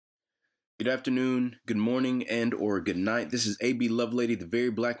Good afternoon, good morning, and or good night. This is A.B. Lovelady, the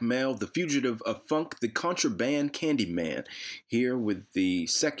very black male, the fugitive of funk, the contraband candy man, here with the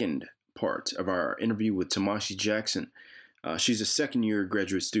second part of our interview with Tamashi Jackson. She's a second-year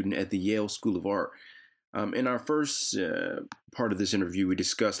graduate student at the Yale School of Art. In our first part of this interview, we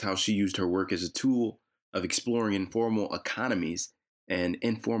discussed how she used her work as a tool of exploring informal economies and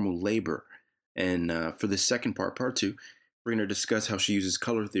informal labor. And for the second part, part two, we're going to discuss how she uses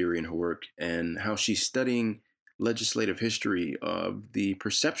color theory in her work and how she's studying legislative history of the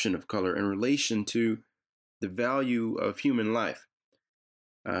perception of color in relation to the value of human life.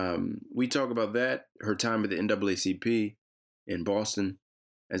 We talk about that, her time at the NAACP in Boston,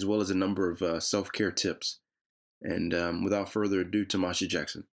 as well as a number of self-care tips. And without further ado, Tamashi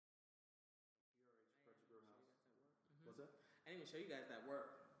Jackson. What's that? I didn't even show you guys that work.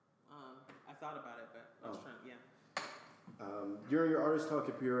 I thought about it, but I was trying. Yeah. During your artist talk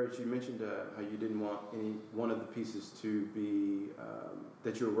at PRH, you mentioned how you didn't want any one of the pieces to be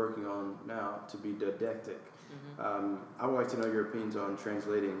that you're working on now to be didactic. Mm-hmm. I would like to know your opinions on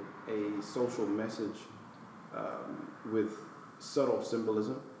translating a social message with subtle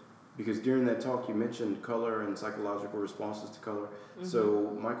symbolism, because during that talk you mentioned color and psychological responses to color. Mm-hmm.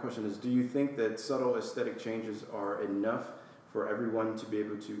 So my question is, do you think that subtle aesthetic changes are enough for everyone to be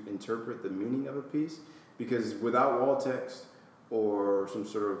able to interpret the meaning of a piece? Because without wall text or some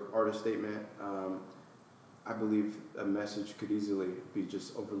sort of artist statement, I believe a message could easily be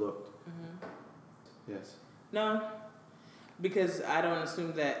just overlooked. Mm-hmm. Yes. No, because I don't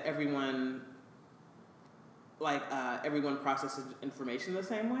assume that everyone processes information the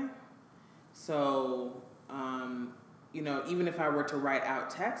same way. So, even if I were to write out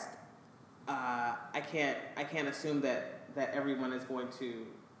text, I can't assume that everyone is going to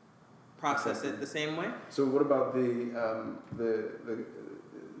process it the same way. So what about the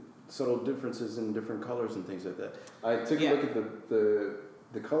subtle differences in different colors and things like that? I took a look at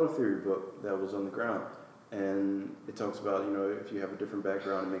the color theory book that was on the ground, and it talks about, if you have a different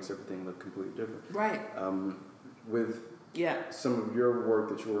background, it makes everything look completely different. Right. With some of your work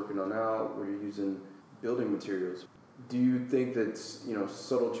that you're working on now, where you're using building materials, do you think that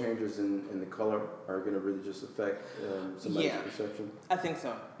subtle changes in the color are going to really just affect somebody's perception? I think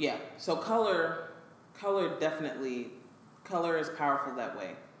so. Yeah. So color is powerful that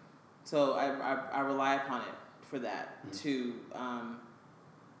way. So I rely upon it for that, mm-hmm. to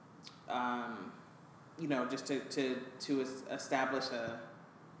just to establish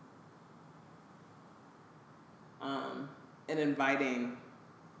an inviting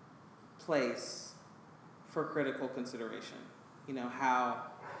place for critical consideration. How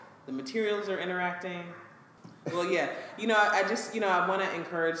the materials are interacting. Well, yeah. I just, I want to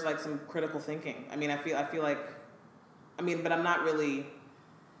encourage some critical thinking. I feel like, but I'm not really,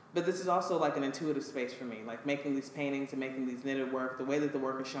 but this is also an intuitive space for me, making these paintings and making these knitted work, the way that the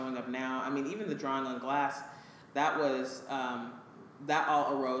work is showing up now. Even the drawing on glass, that was, that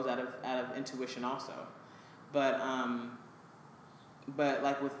all arose out of intuition also. But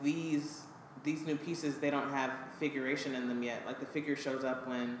with these new pieces, they don't have figuration in them yet. The figure shows up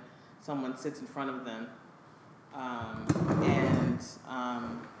when someone sits in front of them and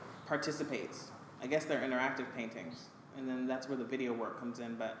participates. I guess they're interactive paintings, and then that's where the video work comes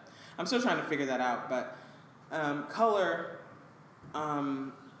in. But I'm still trying to figure that out. But color,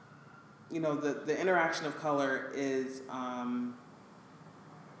 the interaction of color is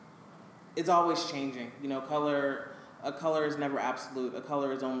always changing. A color is never absolute. A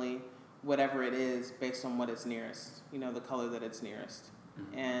color is only whatever it is based on what it's nearest, the color that it's nearest.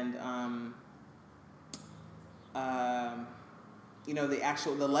 Mm-hmm. And,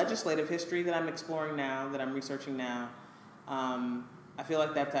 the legislative history that I'm exploring now, that I'm researching now, I feel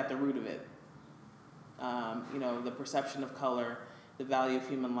like that's at the root of it. The perception of color, the value of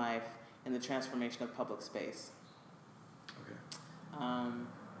human life, and the transformation of public space. Okay.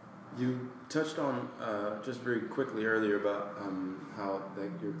 You touched on just very quickly earlier about how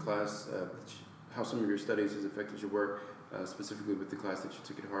your class, how some of your studies has affected your work, specifically with the class that you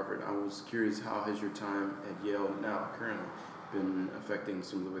took at Harvard. I was curious, how has your time at Yale now currently been affecting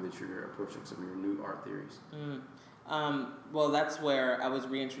some of the way that you're approaching some of your new art theories? Well, that's where I was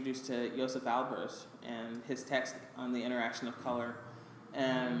reintroduced to Josef Albers and his text on the interaction of color.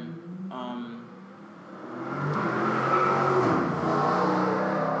 And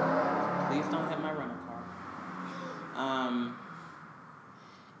please don't hit my rental car.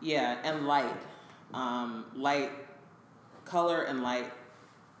 And light, color and light.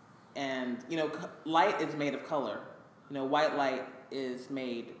 And, light is made of color. White light is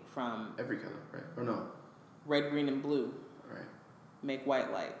made from... every color, right? Or no? Red, green, and blue. Right. make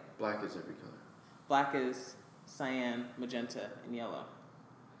white light. Black is every color. Black is cyan, magenta, and yellow.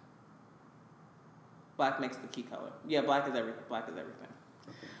 Black makes the key color. Yeah, black is everything. Black is everything.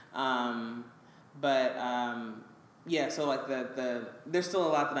 Okay. Yeah, so like there's still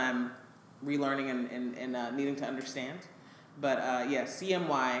a lot that I'm relearning and needing to understand. But yeah,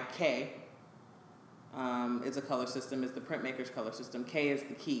 CMYK is a color system, is the printmaker's color system. K is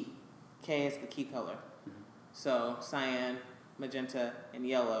the key. K is the key color. Mm-hmm. So cyan, magenta, and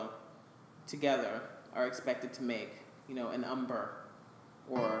yellow together are expected to make, an umber,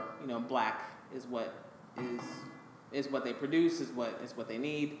 or, black is what they produce, is what they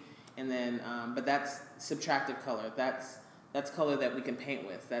need. And then, but that's subtractive color. That's color that we can paint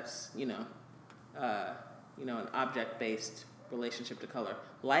with. That's, an object-based relationship to color.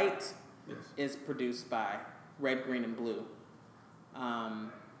 Light is produced by red, green, and blue.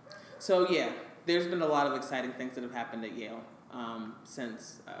 So yeah, there's been a lot of exciting things that have happened at Yale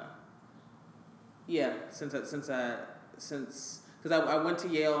since because I went to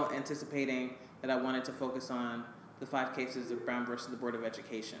Yale anticipating that I wanted to focus on the 5 cases of Brown versus the Board of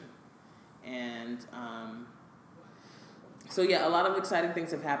Education. And so yeah, a lot of exciting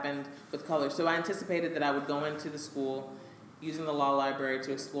things have happened with color. So I anticipated that I would go into the school using the law library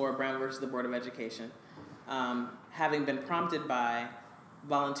to explore Brown versus the Board of Education, having been prompted by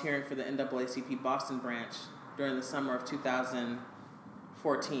volunteering for the NAACP Boston branch during the summer of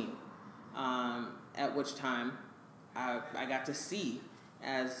 2014, at which time I got to see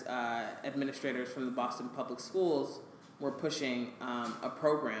as administrators from the Boston Public Schools were pushing a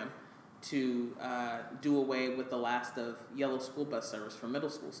program to do away with the last of yellow school bus service for middle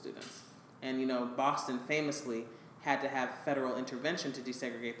school students. And, Boston famously had to have federal intervention to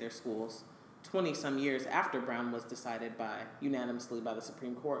desegregate their schools 20-some years after Brown was decided unanimously by the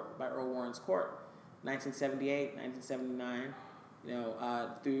Supreme Court, by Earl Warren's court, 1978, 1979,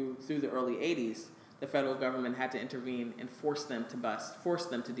 through the early 80s. The federal government had to intervene and force them to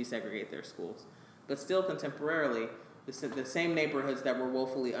desegregate their schools. But still contemporarily, the same neighborhoods that were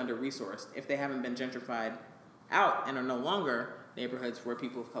woefully under-resourced, if they haven't been gentrified out and are no longer neighborhoods where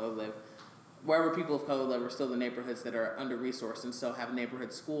people of color live, wherever people of color live are still the neighborhoods that are under-resourced and still have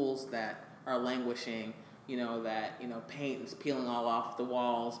neighborhood schools that are languishing, paint is peeling all off the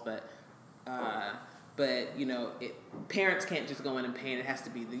walls, but parents can't just go in and paint. It has to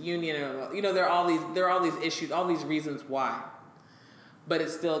be the union, there are all these issues, all these reasons why. But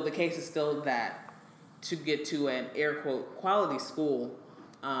the case is still that to get to an air quote quality school,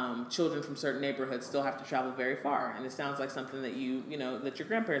 children from certain neighborhoods still have to travel very far. And it sounds like something that that your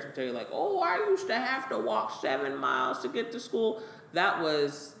grandparents would tell you, like, oh, I used to have to walk 7 miles to get to school. That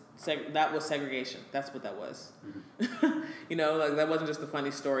was segregation. That's what that was. Mm-hmm. That wasn't just a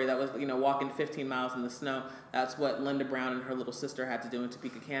funny story. That was, walking 15 miles in the snow. That's what Linda Brown and her little sister had to do in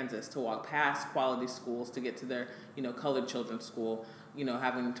Topeka, Kansas, to walk past quality schools to get to their, colored children's school,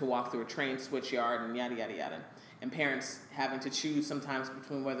 having to walk through a train switch yard and yada, yada, yada. And parents having to choose sometimes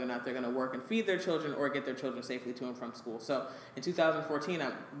between whether or not they're going to work and feed their children or get their children safely to and from school. So in 2014,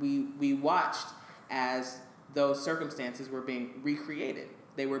 we watched as those circumstances were being recreated.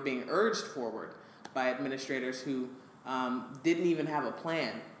 They were being urged forward by administrators who didn't even have a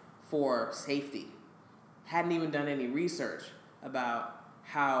plan for safety, hadn't even done any research about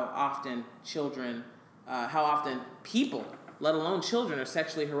how often people, let alone children, are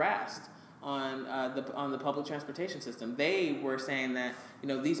sexually harassed on the public transportation system. They were saying that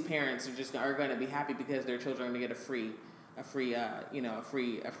these parents are going to be happy because their children are going to get a free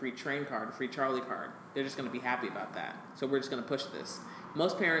train card, a free Charlie card. They're just going to be happy about that. So we're just going to push this.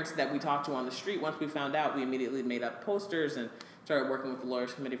 Most parents that we talked to on the street, once we found out, we immediately made up posters and started working with the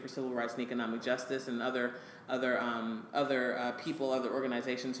Lawyers Committee for Civil Rights and Economic Justice and other people, other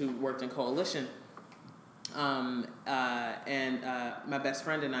organizations who worked in coalition. My best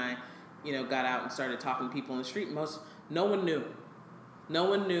friend and I, got out and started talking to people in the street. No one knew,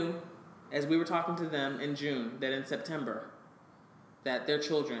 as we were talking to them in June, that in September, that their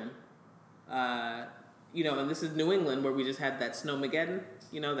children, and this is New England where we just had that snowmageddon,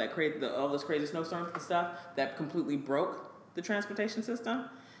 all those crazy snowstorms and stuff that completely broke the transportation system.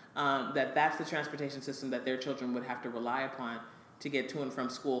 That's the transportation system that their children would have to rely upon to get to and from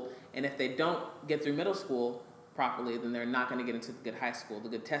school. And if they don't get through middle school properly, then they're not going to get into the good high school, the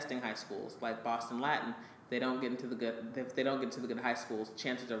good testing high schools like Boston Latin. If they don't get into the good high schools,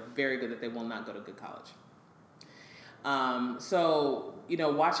 chances are very good that they will not go to good college. So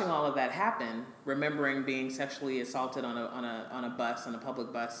watching all of that happen, remembering being sexually assaulted on a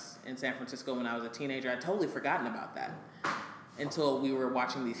public bus in San Francisco when I was a teenager, I'd totally forgotten about that. until we were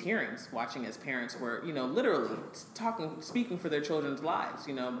watching these hearings, watching as parents were, literally speaking for their children's lives,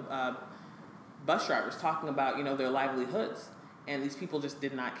 bus drivers talking about, their livelihoods, and these people just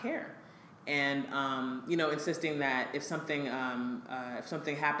did not care. And, insisting that if something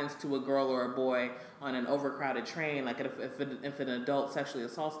happens to a girl or a boy on an overcrowded train, like if an adult sexually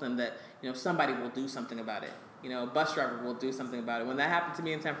assaults them, that, somebody will do something about it. A bus driver will do something about it. When that happened to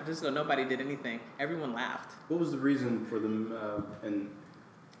me in San Francisco, nobody did anything. Everyone laughed. What was the reason for them?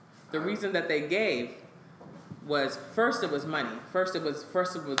 The reason that they gave was, first it was money. First it was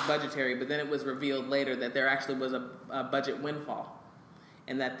budgetary, but then it was revealed later that there actually was a budget windfall,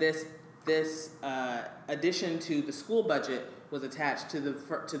 and that this addition to the school budget was attached to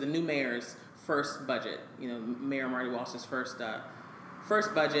the new mayor's first budget. Mayor Marty Walsh's first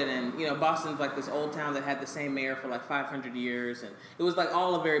budget, and Boston's like this old town that had the same mayor for like 500 years, and it was like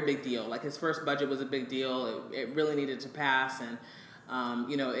all a very big deal. Like his first budget was a big deal. It really needed to pass, and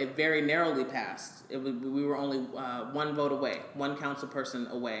it very narrowly passed. We were only one vote away, one council person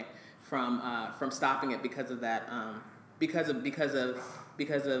away from stopping it because of that. Because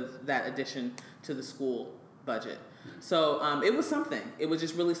of that addition to the school budget. So it was something. It was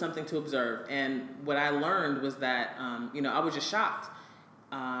just really something to observe. And what I learned was that, I was just shocked.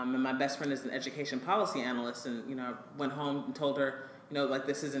 And my best friend is an education policy analyst, and, I went home and told her,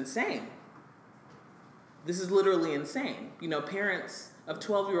 this is insane. This is literally insane. Parents of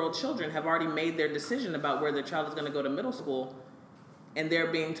 12-year-old children have already made their decision about where their child is going to go to middle school, and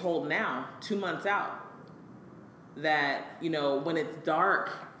they're being told now, 2 months out, that, when it's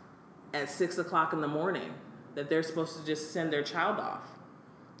dark at 6 o'clock in the morning, that they're supposed to just send their child off.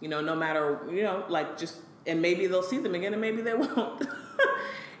 No matter, and maybe they'll see them again and maybe they won't.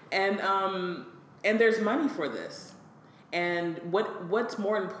 And there's money for this. And what's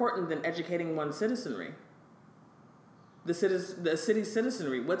more important than educating one's citizenry? The city's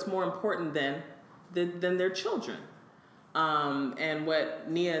citizenry. What's more important than their children? And what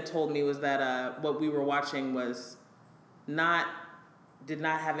Nia told me was that what we were watching did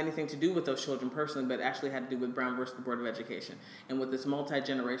not have anything to do with those children personally, but actually had to do with Brown versus the Board of Education, and with this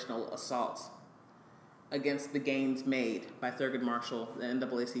multi-generational assault against the gains made by Thurgood Marshall, the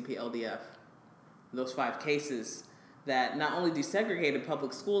NAACP LDF. Those 5 cases that not only desegregated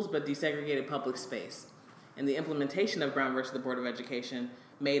public schools, but desegregated public space. And the implementation of Brown versus the Board of Education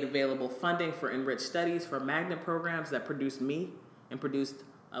made available funding for enriched studies, for magnet programs that produced me and produced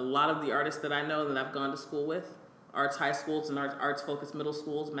a lot of the artists that I know that I've gone to school with, arts high schools and arts-focused middle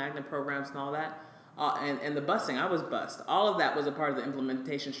schools, magnet programs and all that, and the busing. I was bused. All of that was a part of the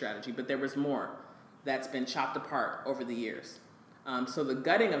implementation strategy, but there was more that's been chopped apart over the years. So the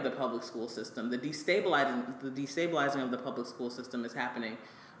gutting of the public school system, the destabilizing of the public school system is happening,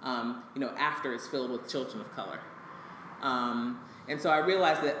 after it's filled with children of color. And so I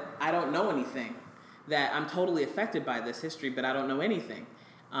realized that I don't know anything, that I'm totally affected by this history, but I don't know anything.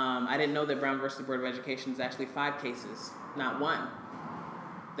 I didn't know that Brown versus the Board of Education is actually 5 cases, not 1.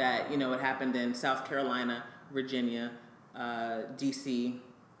 That, it happened in South Carolina, Virginia, D.C.,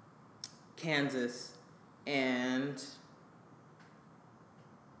 Kansas, and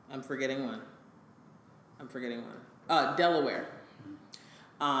I'm forgetting one. Delaware.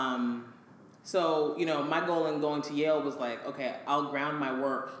 So, my goal in going to Yale was like, okay, I'll ground my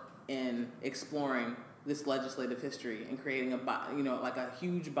work in exploring this legislative history and creating a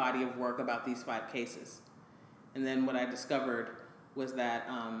huge body of work about these 5 cases. And then what I discovered was that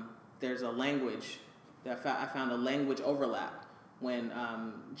there's a language, I found a language overlap when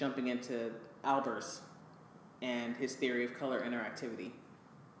jumping into Albers and his theory of color interactivity.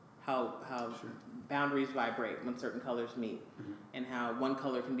 How sure. Boundaries vibrate when certain colors meet, mm-hmm. and how one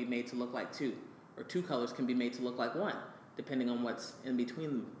color can be made to look like 2, or 2 colors can be made to look like 1, depending on what's in between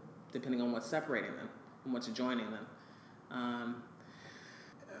them, depending on what's separating them and what's joining them.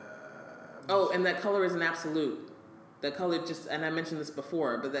 And that color is an absolute. That color and I mentioned this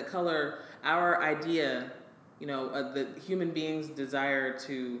before, but that color, our idea, the human beings' desire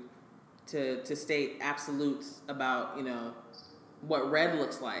to state absolutes about, what red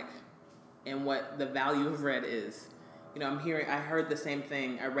looks like and what the value of red is. I heard the same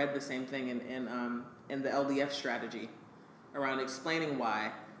thing, I read the same thing in the LDF strategy around explaining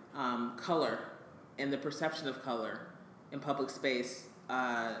why color and the perception of color in public space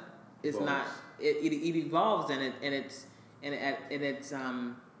is not, it evolves, and it's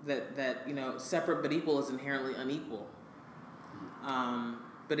separate but equal is inherently unequal.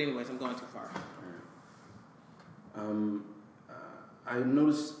 But anyways, I'm going too far. I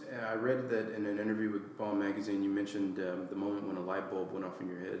noticed, I read that in an interview with Ball Magazine, you mentioned the moment when a light bulb went off in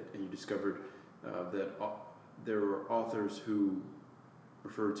your head, and you discovered that there were authors who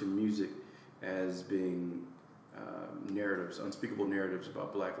referred to music as being narratives, unspeakable narratives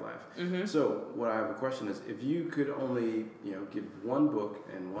about Black life. Mm-hmm. So, what I have a question is, if you could only, give one book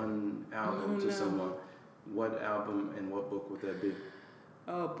and one album to someone, what album and what book would that be?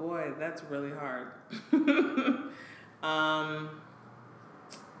 Oh boy, that's really hard.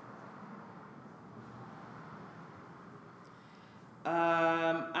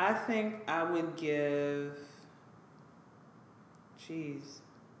 I think I would give. Jeez,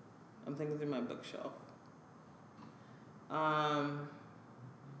 I'm thinking through my bookshelf.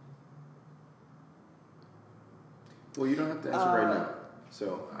 Well, you don't have to answer right now.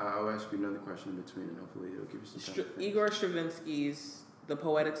 So I'll ask you another question in between, and hopefully it'll give you some time. Igor Stravinsky's "The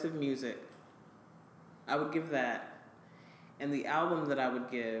Poetics of Music." I would give that, and the album that I would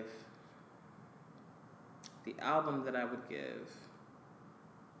give.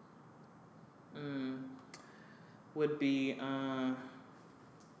 Would be.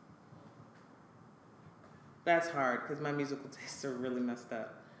 That's hard because my musical tastes are really messed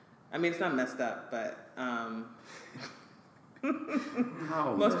up. I mean, it's not messed up, but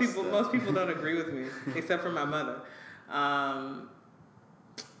most people don't agree with me, except for my mother.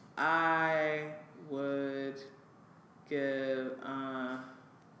 I would give.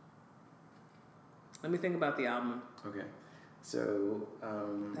 Let me think about the album. Okay, so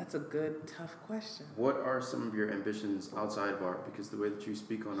that's a good, tough question. What are some of your ambitions outside of art? Because the way that you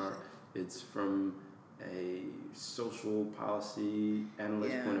speak on art, it's from a social policy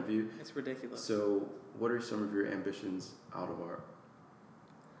analyst point of view. It's ridiculous. So, what are some of your ambitions out of art?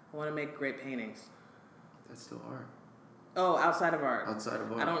 I want to make great paintings. That's still art. Oh, outside of art. Outside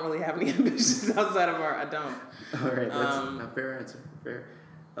of art. I don't really have any ambitions outside of art. I don't. All right, that's a fair answer. Fair.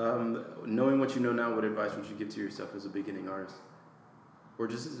 Knowing what you know now, what advice would you give to yourself as a beginning artist? Or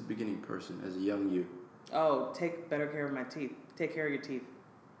just as a beginning person, as a young you? Oh, take better care of my teeth. Take care of your teeth.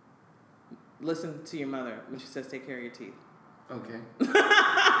 Listen to your mother when she says take care of your teeth. Okay.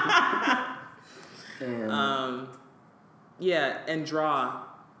 And draw.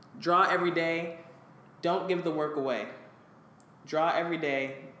 Draw every day. Don't give the work away. Draw every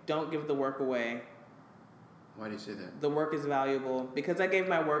day. Don't give the work away. Why do you say that? The work is valuable because I gave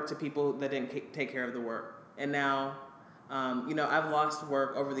my work to people that didn't take care of the work. And now, I've lost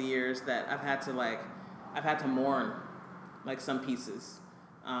work over the years that I've had to mourn, like some pieces.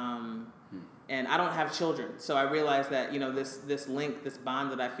 And I don't have children, so I realize that this link, this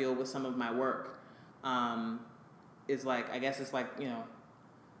bond that I feel with some of my work, is like, I guess it's like,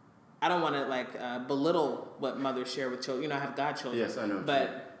 I don't want to belittle what mothers share with children. I have godchildren. Yes, I know.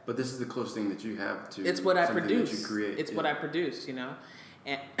 But this is the closest thing that you have to. It's what I produce. That you create. It's what I produce. And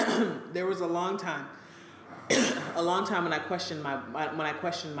there was a long time when I questioned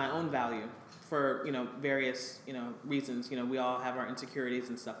my own value for various reasons. We all have our insecurities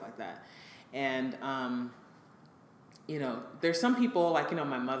and stuff like that. And, there's some people like,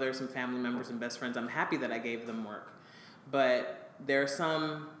 my mother, some family members and best friends, I'm happy that I gave them work. But there are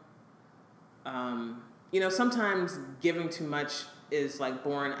some, sometimes giving too much is like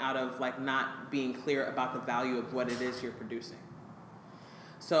born out of like not being clear about the value of what it is you're producing.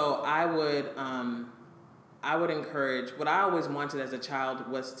 So I would encourage, what I always wanted as a child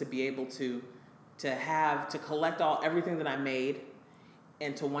was to be able to collect everything that I made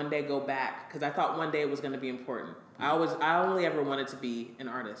and to one day go back, because I thought one day it was going to be important. I only ever wanted to be an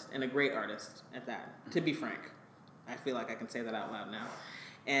artist, and a great artist at that, to be frank. I feel like I can say that out loud now.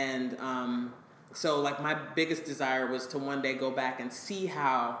 And so like my biggest desire was to one day go back and see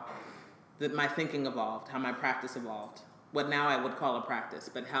how my thinking evolved, how my practice evolved. What now I would call a practice,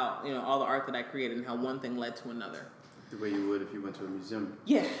 but how, all the art that I created and how one thing led to another. The way you would if you went to a museum.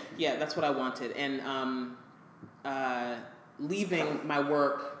 Yeah, that's what I wanted. And leaving my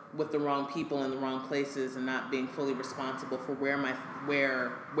work with the wrong people in the wrong places and not being fully responsible for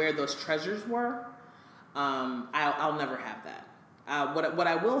where those treasures were, I'll never have that. What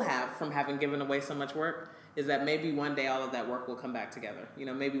I will have from having given away so much work is that maybe one day all of that work will come back together.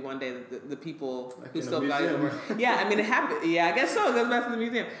 Maybe one day the people like who still value the work. Yeah, I mean, it happens. Yeah, I guess so. It goes back to the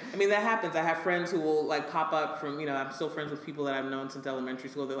museum. I mean, that happens. I have friends who will like pop up from, I'm still friends with people that I've known since elementary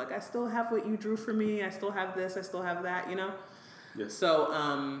school. They're like, I still have what you drew for me. I still have this. I still have that, Yes. So,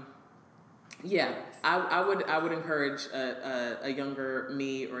 I would encourage a younger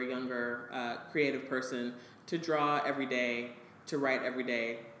me or a younger creative person to draw every day, to write every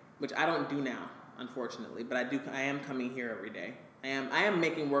day, which I don't do now, unfortunately, but I am coming here every day. I am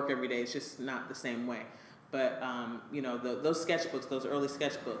making work every day. It's just not the same way. But those sketchbooks, those early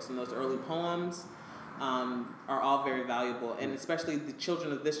sketchbooks and those early poems, are all very valuable. And especially the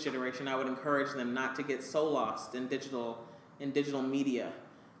children of this generation, I would encourage them not to get so lost in digital media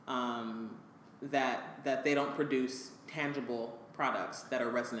that they don't produce tangible products that are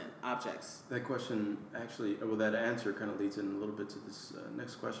resonant objects. That question actually, that answer kind of leads in a little bit to this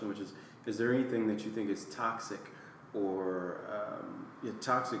next question, which is there anything that you think is toxic or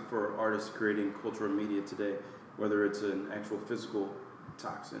toxic for artists creating cultural media today, whether it's an actual physical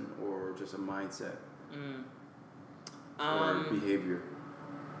toxin or just a mindset or behavior?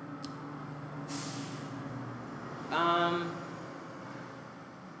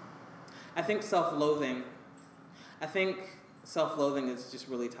 I think self-loathing. Self-loathing is just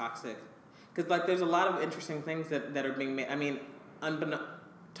really toxic, because like there's a lot of interesting things that are being made. I mean,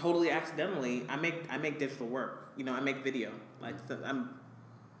 totally accidentally, I make digital work. You know, I make video. Like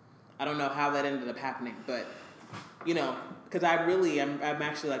I don't know how that ended up happening, but you know, because I'm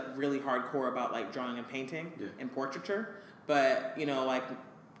actually like really hardcore about like drawing and painting and portraiture. But you know, like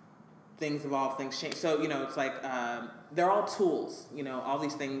things evolve, things change. So you know, it's like they're all tools. You know, all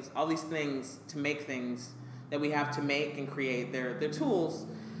these things to make things that we have to make and create, they're tools.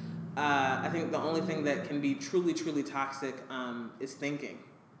 I think the only thing that can be truly, truly toxic is thinking.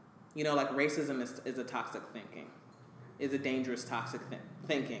 You know, like racism is a toxic thinking, is a dangerous toxic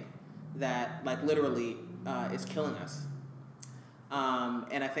thinking that like literally is killing us.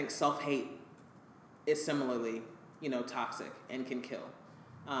 And I think self-hate is similarly, you know, toxic and can kill,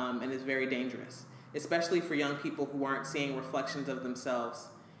 and is very dangerous, especially for young people who aren't seeing reflections of themselves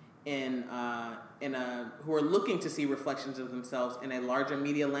who are looking to see reflections of themselves in a larger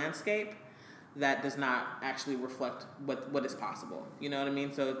media landscape that does not actually reflect what is possible. You know what I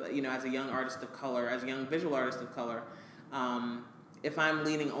mean? So, you know, as a young artist of color, as a young visual artist of color, if I'm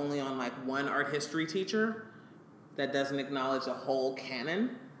leaning only on like one art history teacher that doesn't acknowledge a whole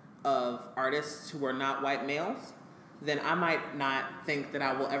canon of artists who are not white males, then I might not think that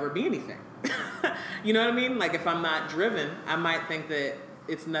I will ever be anything. You know what I mean? Like if I'm not driven, I might think that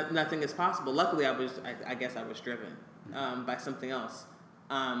nothing is possible. Luckily, I guess I was driven by something else.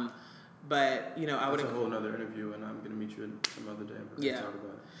 But you know, That's a whole other interview, and I'm going to meet you some other day. We're going to talk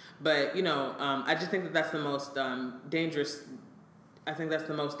about it. But you know, I just think that that's the most dangerous. I think that's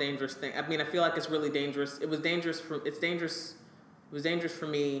the most dangerous thing. I mean, I feel like it's really dangerous. It was dangerous for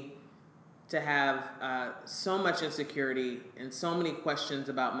me to have so much insecurity and so many questions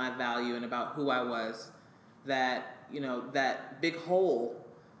about my value and about who I was, that you know, that big hole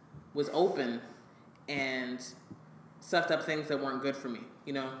was open and sucked up things that weren't good for me,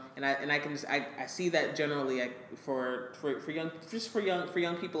 you know, and I can just I see that generally for young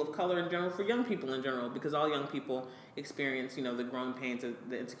people of color in general, for young people in general, because all young people experience, you know, the growing pains,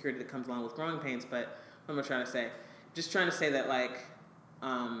 the insecurity that comes along with growing pains. But what am I trying to say? Just trying to say that like,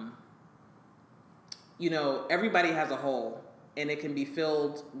 you know, everybody has a hole, and it can be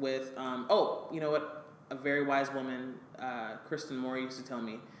filled with you know what. A very wise woman, Kristen Moore, used to tell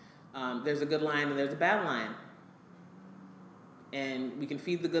me, there's a good lion and there's a bad lion. And we can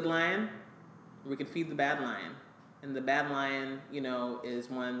feed the good lion, or we can feed the bad lion. And the bad lion, you know, is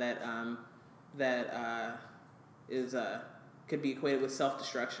one that could be equated with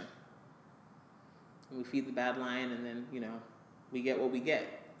self-destruction. And we feed the bad lion, and then, you know, we get what we get.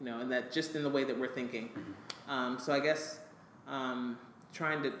 You know, and that just in the way that we're thinking. So I guess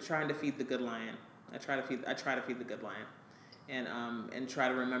trying to feed the good lion. I try to feed the good lion, and try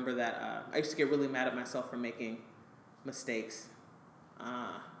to remember that I used to get really mad at myself for making mistakes,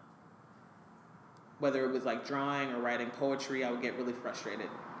 whether it was like drawing or writing poetry. I would get really frustrated,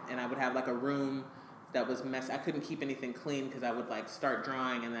 and I would have like a room that was messy. I couldn't keep anything clean because I would like start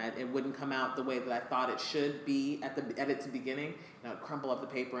drawing and that it wouldn't come out the way that I thought it should be at its beginning. And I would crumple up the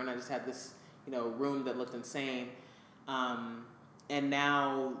paper, and I just had this, you know, room that looked insane. And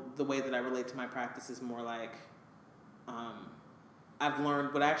now the way that I relate to my practice is more like, I've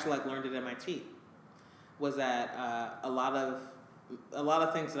learned what I actually like learned at MIT was that a lot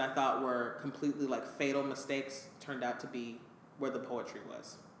of things that I thought were completely like fatal mistakes turned out to be where the poetry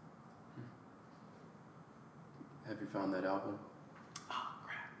was. Have you found that album? Oh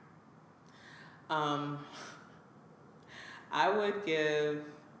crap. I would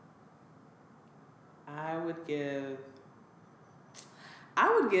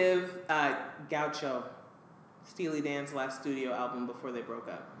give Gaucho, Steely Dan's last studio album before they broke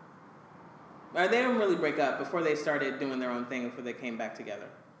up. Or they didn't really break up, before they started doing their own thing, before they came back together.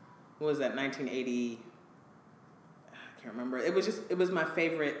 What was that, 1980? I can't remember. It was my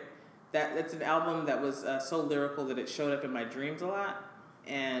favorite. It's an album that was so lyrical that it showed up in my dreams a lot.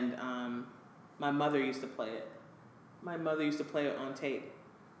 And my mother used to play it. My mother used to play it on tape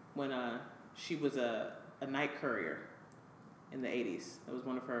when she was a night courier in the 80s. That was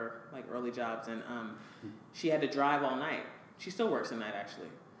one of her like early jobs, and she had to drive all night. She still works at night actually.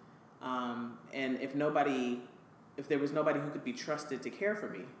 And if there was nobody who could be trusted to care for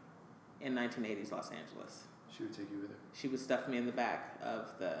me in 1980s Los Angeles, she would take you with her. She would stuff me in the back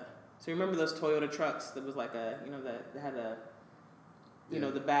of the. So you remember those Toyota trucks that was like that had a,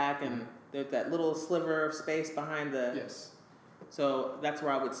 the back and there's that little sliver of space behind the. Yes. So that's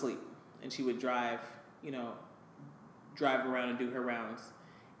where I would sleep, and she would drive around and do her rounds,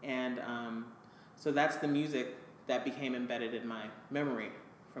 and so that's the music that became embedded in my memory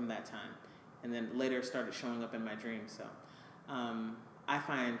from that time, and then later started showing up in my dreams. So I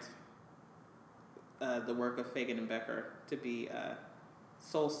find the work of Fagen and Becker to be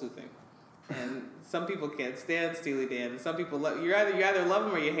soul soothing, and some people can't stand Steely Dan, and some people you either love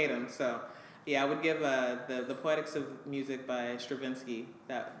them or you hate them. So yeah, I would give the Poetics of Music by Stravinsky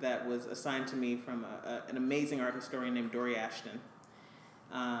that was assigned to me from an amazing art historian named Dory Ashton,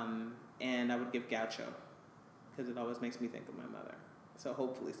 and I would give Gaucho because it always makes me think of my mother. So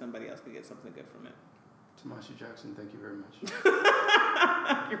hopefully somebody else could get something good from it. Tamashi Jackson, thank you very much.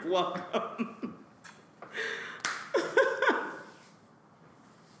 You're welcome.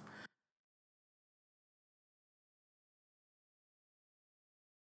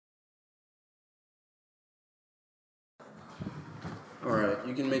 All right,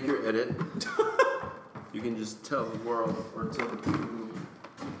 you can make your edit. You can just tell the world or tell the people who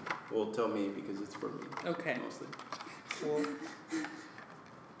will tell me because it's for me. Okay. Mostly. Cool.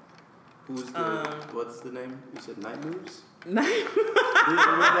 What's the name? You said Night Moves? Night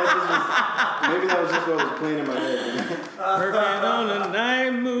Maybe that was just what was playing in my head. Working on a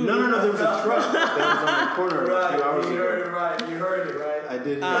night move. No. There was a truck that was on the corner a few hours ago. You heard it right. I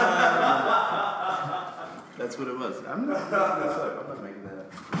did. That's what it was. I'm not making that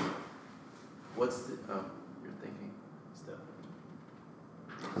up. What's the? Oh, you're thinking stuff.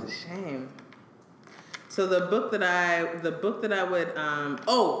 It's a shame. So the book that I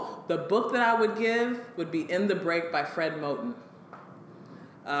would give would be In the Break by Fred Moten.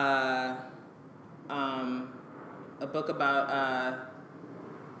 A book about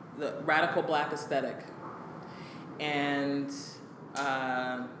the radical black aesthetic, and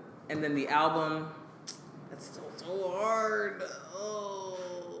then the album. That's so hard.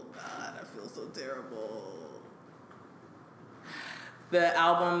 Oh God, I feel so terrible. The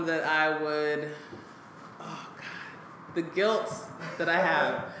album that I would. Oh God, the guilt that I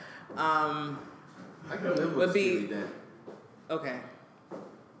have I can live with Steely Dan. Okay.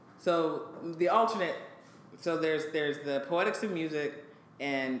 So the alternate, so there's the Poetics of Music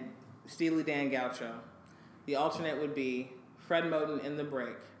and Steely Dan Gaucho. The alternate would be Fred Moten In the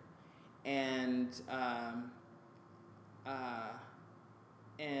Break, and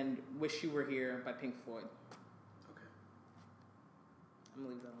Wish You Were Here by Pink Floyd. Okay. I'm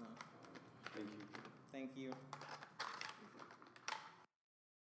gonna leave that alone. Thank you. Thank you.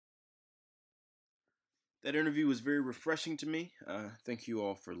 That interview was very refreshing to me. Thank you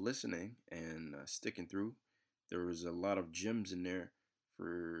all for listening and sticking through. There was a lot of gems in there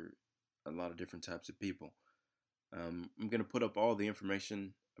for a lot of different types of people. I'm going to put up all the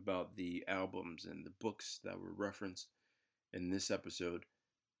information about the albums and the books that were referenced in this episode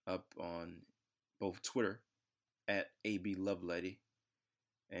up on both Twitter at AB Lovelady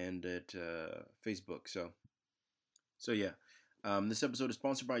and at Facebook. So yeah. This episode is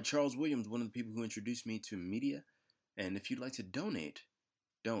sponsored by Charles Williams, one of the people who introduced me to media. And if you'd like to donate,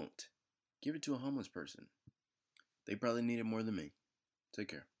 don't. Give it to a homeless person. They probably need it more than me. Take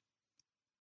care.